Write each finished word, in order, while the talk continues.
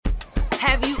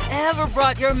Have you ever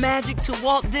brought your magic to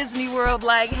Walt Disney World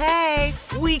like, hey,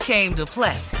 we came to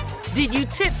play? Did you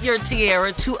tip your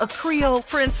tiara to a Creole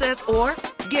princess or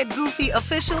get goofy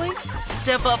officially?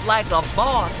 Step up like a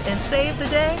boss and save the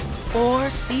day? Or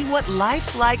see what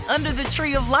life's like under the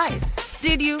tree of life?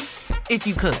 Did you? If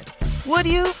you could. Would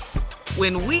you?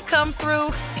 When we come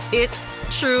through, it's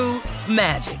true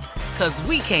magic. 'Cause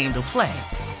we came to play.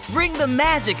 Bring the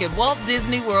magic at Walt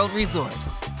Disney World Resort.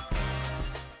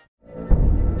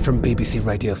 From BBC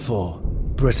Radio 4,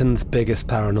 Britain's biggest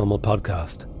paranormal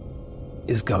podcast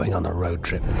is going on a road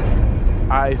trip.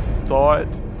 I thought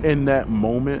in that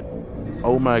moment,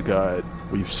 oh my God,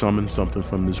 we've summoned something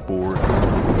from this board.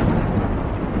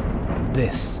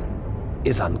 This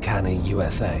is Uncanny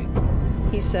USA.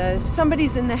 He says,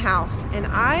 somebody's in the house, and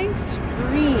I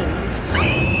screamed.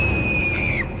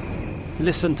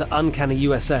 Listen to Uncanny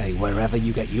USA wherever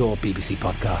you get your BBC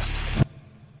podcasts,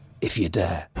 if you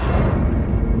dare.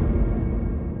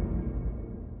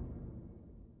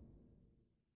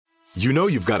 You know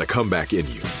you've got a comeback in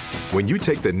you. When you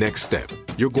take the next step,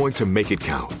 you're going to make it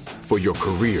count. For your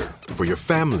career, for your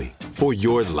family, for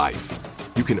your life.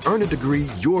 You can earn a degree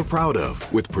you're proud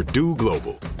of with Purdue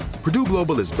Global. Purdue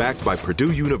Global is backed by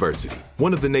Purdue University,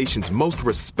 one of the nation's most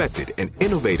respected and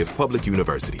innovative public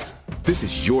universities. This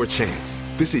is your chance.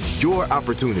 This is your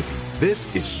opportunity. This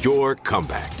is your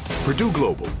comeback. Purdue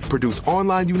Global, Purdue's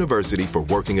online university for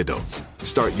working adults.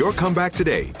 Start your comeback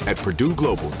today at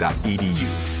purdueglobal.edu.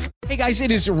 Hey guys, it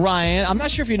is Ryan. I'm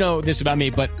not sure if you know this about me,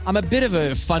 but I'm a bit of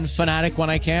a fun fanatic when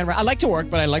I can. I like to work,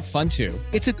 but I like fun too.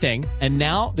 It's a thing. And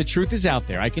now the truth is out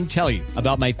there. I can tell you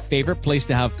about my favorite place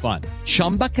to have fun.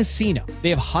 Chumba Casino. They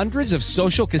have hundreds of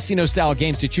social casino style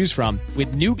games to choose from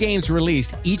with new games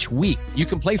released each week. You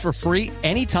can play for free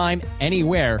anytime,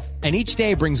 anywhere. And each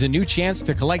day brings a new chance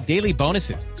to collect daily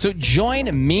bonuses. So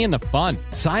join me in the fun.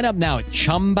 Sign up now at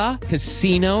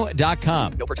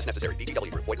ChumbaCasino.com. No purchase necessary.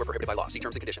 VGW Group. Void where prohibited by law. See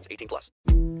terms and conditions. 18+.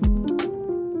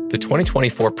 The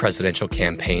 2024 presidential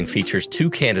campaign features two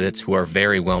candidates who are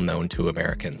very well known to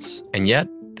Americans. And yet,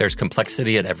 there's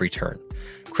complexity at every turn.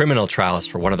 Criminal trials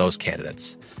for one of those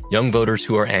candidates. Young voters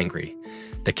who are angry.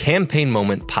 The Campaign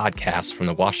Moment podcast from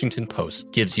the Washington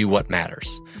Post gives you what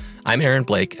matters. I'm Aaron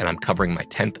Blake, and I'm covering my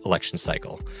 10th election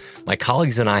cycle. My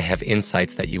colleagues and I have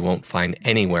insights that you won't find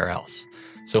anywhere else.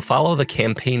 So follow The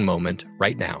Campaign Moment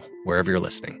right now, wherever you're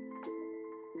listening.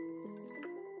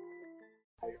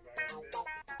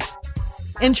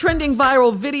 In trending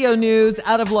viral video news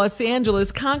out of Los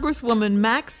Angeles, Congresswoman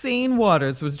Maxine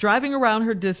Waters was driving around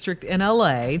her district in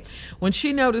L.A. when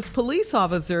she noticed police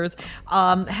officers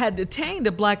had detained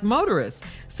a black motorist.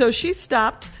 So she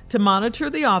stopped to monitor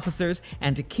the officers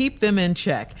and to keep them in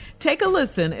check. Take a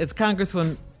listen as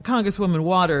Congresswoman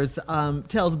Waters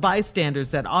tells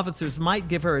bystanders that officers might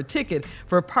give her a ticket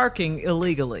for parking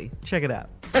illegally. Check it out.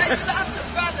 They stopped the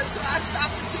brother, so I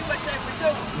stopped to see what they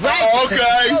were doing. Right. Oh,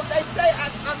 okay. So they say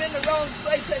I'm in the wrong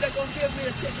place, say they're going to give me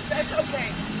a ticket. That's okay,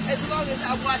 as long as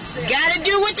I watch them. Gotta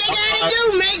do what they gotta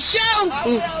do, make sure.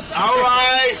 All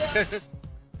right.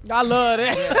 I love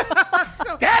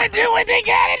that. Gotta do what they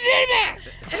gotta do now.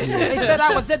 They said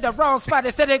I was in the wrong spot.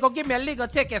 They said they're going to give me a legal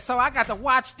ticket, so I got to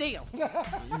watch them.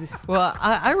 Well,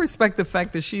 I respect the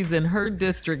fact that she's in her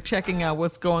district checking out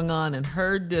what's going on in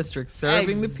her district,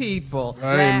 serving the people,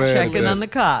 checking on the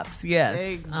cops. Yes.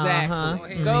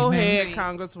 Exactly. Go ahead,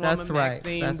 Congresswoman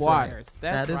Maxine Waters.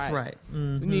 That is right.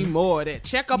 Mm-hmm. We need more of that.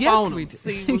 Check up on them,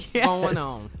 see what's going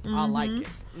on. Mm-hmm. I like it.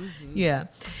 Mm-hmm. Yeah.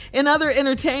 In other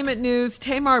entertainment news,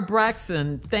 Tamar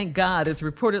Braxton, thank God, is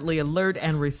reportedly alert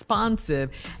and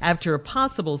responsive after a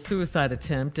possible suicide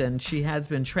attempt, and she has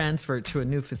been transferred to a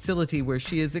new facility where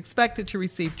she is expected to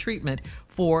receive treatment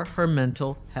for her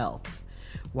mental health.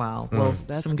 Wow. Well,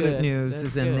 some good news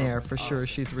is in there for sure.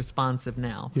 She's responsive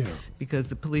now because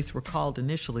the police were called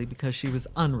initially because she was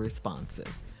unresponsive.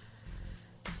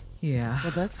 Yeah,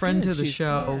 well, that's friend good. to the She's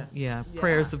show. Yeah,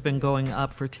 prayers have been going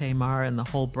up for Tamar and the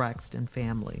whole Braxton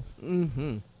family.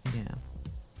 Mm-hmm. Yeah,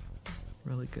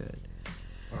 really good.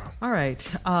 All right.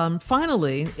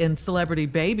 Finally, in celebrity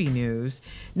baby news,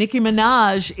 Nicki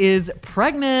Minaj is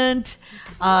pregnant.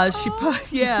 She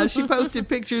posted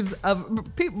pictures of.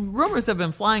 Rumors have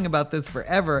been flying about this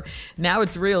forever. Now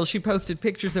it's real. She posted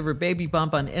pictures of her baby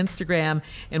bump on Instagram.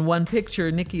 In one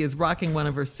picture, Nicki is rocking one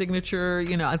of her signature.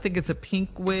 I think it's a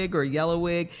pink wig or a yellow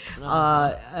wig,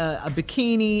 a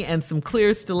bikini, and some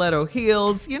clear stiletto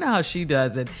heels. You know how she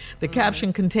does it. The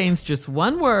caption contains just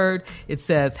one word. It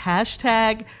says #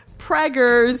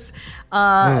 preggers.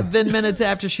 Then minutes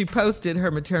after she posted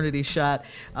her maternity shot,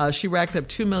 she racked up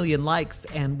 2 million likes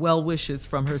and well wishes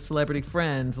from her celebrity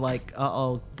friends like,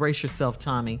 brace yourself,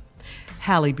 Tommy,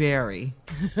 Halle Berry.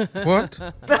 What?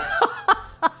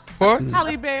 What?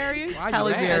 Halle Berry.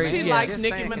 Halle Berry. She yeah. liked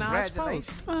Nicki Minaj's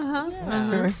post.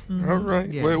 Okay. All right.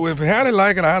 Yeah. Well, if Halle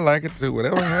like it, I like it too.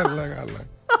 Whatever Halle like, I like.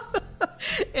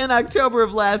 In October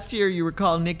of last year, you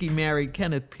recall Nicki married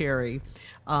Kenneth Perry,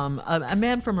 a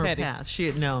man from her past. She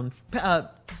had known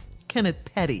Kenneth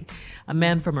Petty, a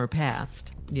man from her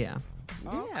past. Yeah.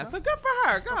 Yeah, so good for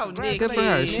her. Go, Nicki. Good for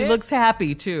her. She looks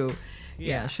happy too.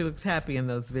 Yeah, she looks happy in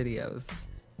those videos.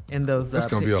 In those. It's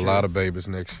gonna be a lot of babies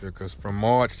next year because from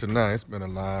March to now, it's been a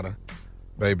lot of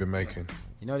baby making.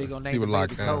 You know they're gonna name the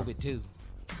baby COVID too.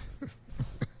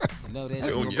 You know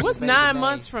that's what's 9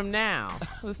 months from now?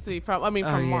 Let's see. From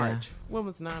yeah. March. When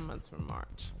was 9 months from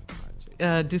March?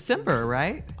 December,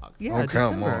 right? Yeah, count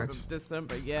December. March.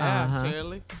 December, yeah,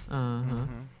 Shirley.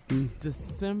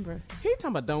 December. He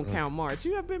talking about don't count March.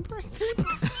 You have been pregnant.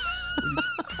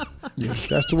 Yeah,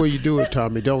 that's the way you do it,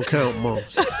 Tommy. Don't count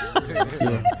months.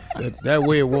 Yeah, that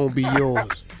way it won't be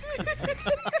yours.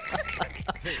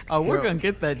 Oh, we're going to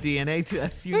get that DNA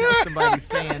test. You know somebody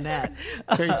saying that.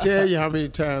 Can't tell you how many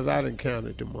times I done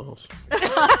counted the months.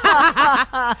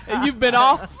 And you've been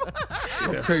off?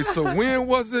 Okay, so when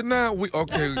was it now? It was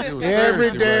every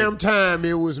Thursday, damn right? time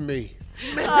it was me.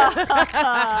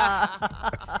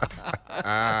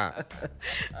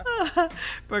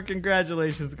 But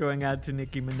congratulations going out to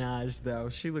Nicki Minaj, though.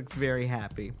 She looks very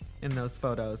happy in those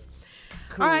photos.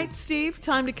 Cool. All right, Steve,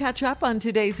 time to catch up on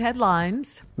today's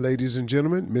headlines. Ladies and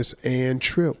gentlemen, Miss Ann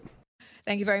Tripp.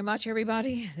 Thank you very much,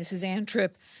 everybody. This is Ann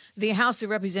Tripp. The House of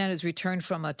Representatives returned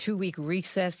from a 2-week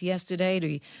recess yesterday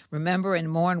to remember and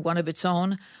mourn one of its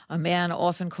own, a man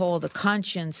often called the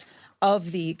conscience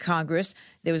of the Congress.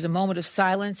 There was a moment of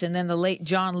silence, and then the late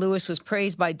John Lewis was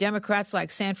praised by Democrats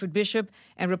like Sanford Bishop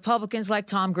and Republicans like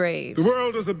Tom Graves. The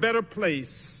world is a better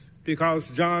place because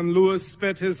John Lewis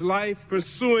spent his life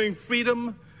pursuing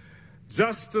freedom,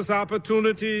 justice,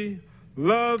 opportunity,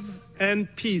 love,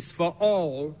 and peace for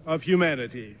all of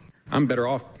humanity. I'm better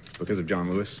off because of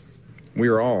John Lewis. We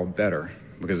are all better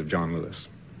because of John Lewis.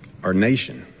 Our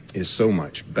nation is so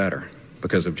much better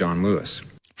because of John Lewis.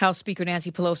 House Speaker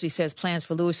Nancy Pelosi says plans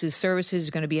for Lewis's services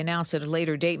are going to be announced at a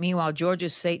later date. Meanwhile, Georgia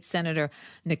State Senator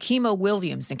Nikema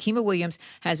Williams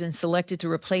has been selected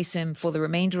to replace him for the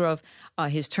remainder of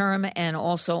his term and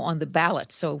also on the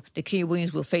ballot. So Nikema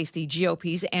Williams will face the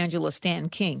GOP's Angela Stanton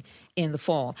King in the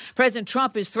fall. President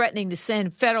Trump is threatening to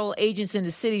send federal agents into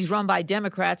cities run by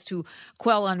Democrats to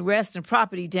quell unrest and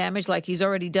property damage like he's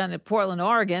already done in Portland,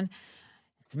 Oregon.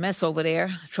 It's a mess over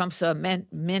there. Trump's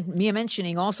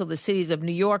mentioning also the cities of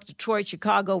New York, Detroit,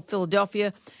 Chicago,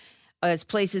 Philadelphia as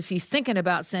places he's thinking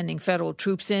about sending federal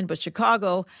troops in. But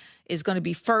Chicago is going to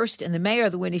be first, and the mayor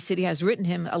of the Windy City has written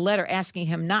him a letter asking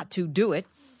him not to do it.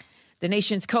 The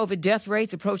nation's COVID death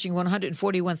rates approaching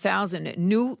 141,000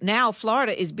 new. Now,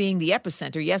 Florida is being the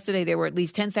epicenter. Yesterday, there were at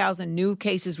least 10,000 new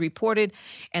cases reported,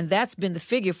 and that's been the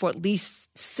figure for at least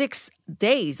 6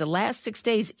 days. The last 6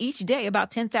 days, each day, about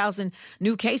 10,000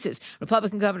 new cases.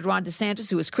 Republican Governor Ron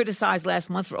DeSantis, who was criticized last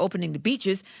month for opening the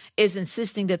beaches, is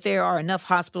insisting that there are enough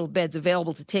hospital beds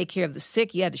available to take care of the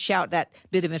sick. He had to shout that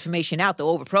bit of information out, though,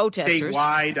 over protesters.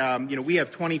 Statewide, we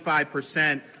have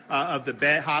 25% of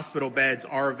the hospital beds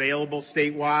are available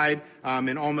statewide,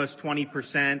 and almost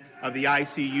 20% of the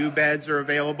ICU beds are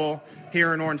available.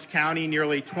 Here in Orange County,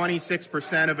 nearly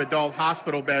 26% of adult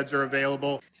hospital beds are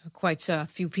available. Quite a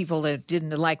few people that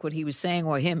didn't like what he was saying,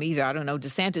 or him either. I don't know.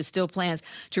 DeSantis still plans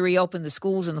to reopen the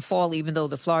schools in the fall, even though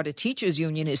the Florida Teachers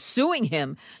Union is suing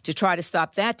him to try to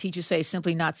stop that. Teachers say it's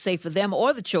simply not safe for them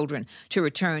or the children to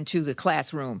return to the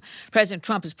classroom. President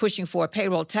Trump is pushing for a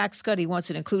payroll tax cut. He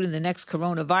wants it included in the next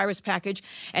coronavirus package.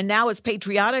 And now it's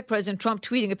patriotic. President Trump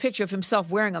tweeting a picture of himself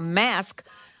wearing a mask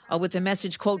with the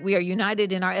message, quote, "We are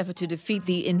united in our effort to defeat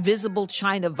the invisible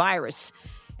China virus."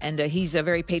 And he's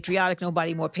very patriotic.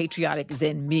 Nobody more patriotic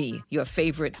than me, your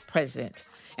favorite president.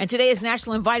 And today is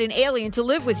National Invite an Alien to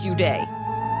Live With You Day.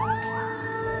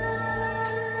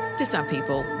 To some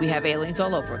people, we have aliens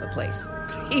all over the place,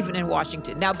 even in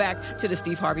Washington. Now back to the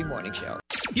Steve Harvey Morning Show.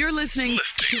 You're listening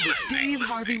to the Steve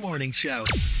Harvey Morning Show.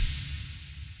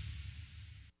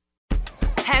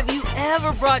 Have you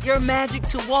ever brought your magic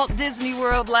to Walt Disney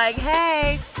World like,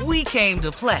 hey, we came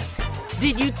to play?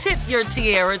 Did you tip your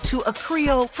tiara to a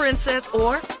Creole princess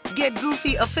or get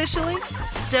goofy officially?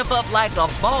 Step up like a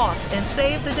boss and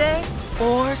save the day?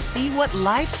 Or see what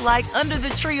life's like under the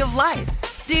tree of life?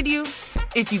 Did you?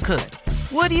 If you could.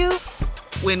 Would you?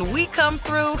 When we come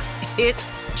through,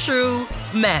 It's true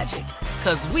magic.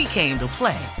 'Cause we came to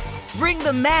play. Bring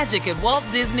the magic at Walt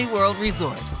Disney World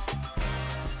Resort.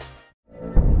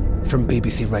 From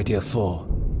BBC Radio 4,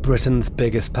 Britain's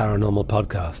biggest paranormal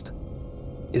podcast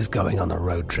is going on a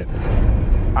road trip.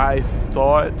 I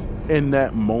thought in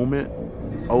that moment,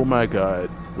 oh my God,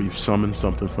 we've summoned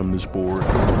something from this board.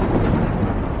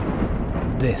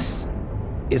 This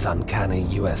is Uncanny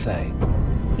USA.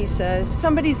 He says,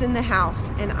 somebody's in the house,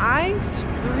 and I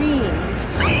screamed.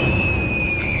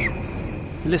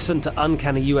 Listen to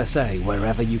Uncanny USA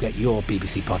wherever you get your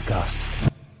BBC podcasts,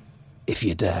 if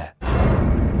you dare.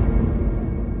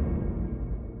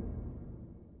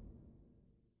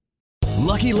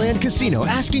 Lucky Land Casino,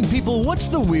 asking people, what's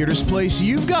the weirdest place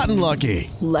you've gotten lucky?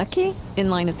 Lucky? In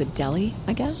line at the deli,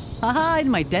 I guess? Aha, in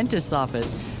my dentist's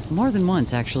office. More than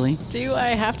once, actually. Do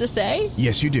I have to say?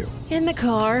 Yes, you do. In the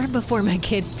car before my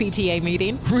kids' PTA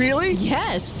meeting. Really?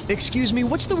 Yes. Excuse me,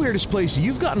 what's the weirdest place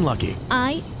you've gotten lucky?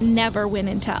 I never win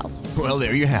and tell. Well,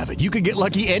 there you have it. You can get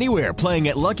lucky anywhere, playing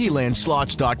at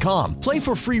LuckyLandSlots.com. Play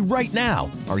for free right now.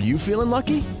 Are you feeling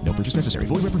lucky? No purchase necessary.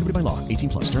 Void where prohibited by law.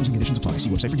 18+. Terms and conditions apply. See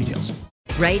website for details.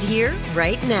 Right here,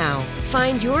 right now.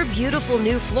 Find your beautiful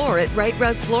new floor at Right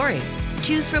Rug Flooring.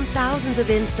 Choose from thousands of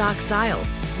in-stock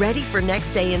styles, ready for next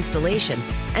day installation,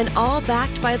 and all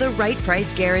backed by the right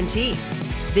price guarantee.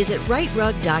 Visit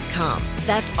rightrug.com.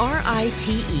 That's RITERUG.com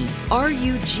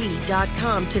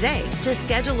today to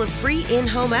schedule a free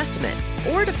in-home estimate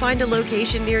or to find a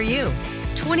location near you.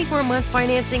 24-month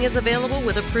financing is available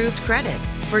with approved credit.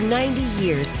 For 90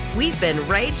 years, we've been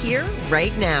right here,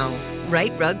 right now.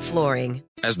 Right Rug Flooring.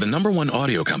 As the #1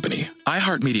 audio company,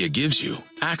 iHeartMedia gives you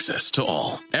access to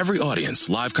all. Every audience,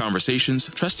 live conversations,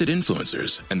 trusted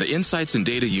influencers, and the insights and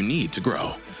data you need to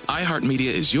grow.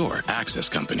 iHeartMedia is your access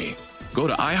company. Go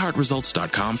to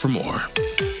iHeartResults.com for more.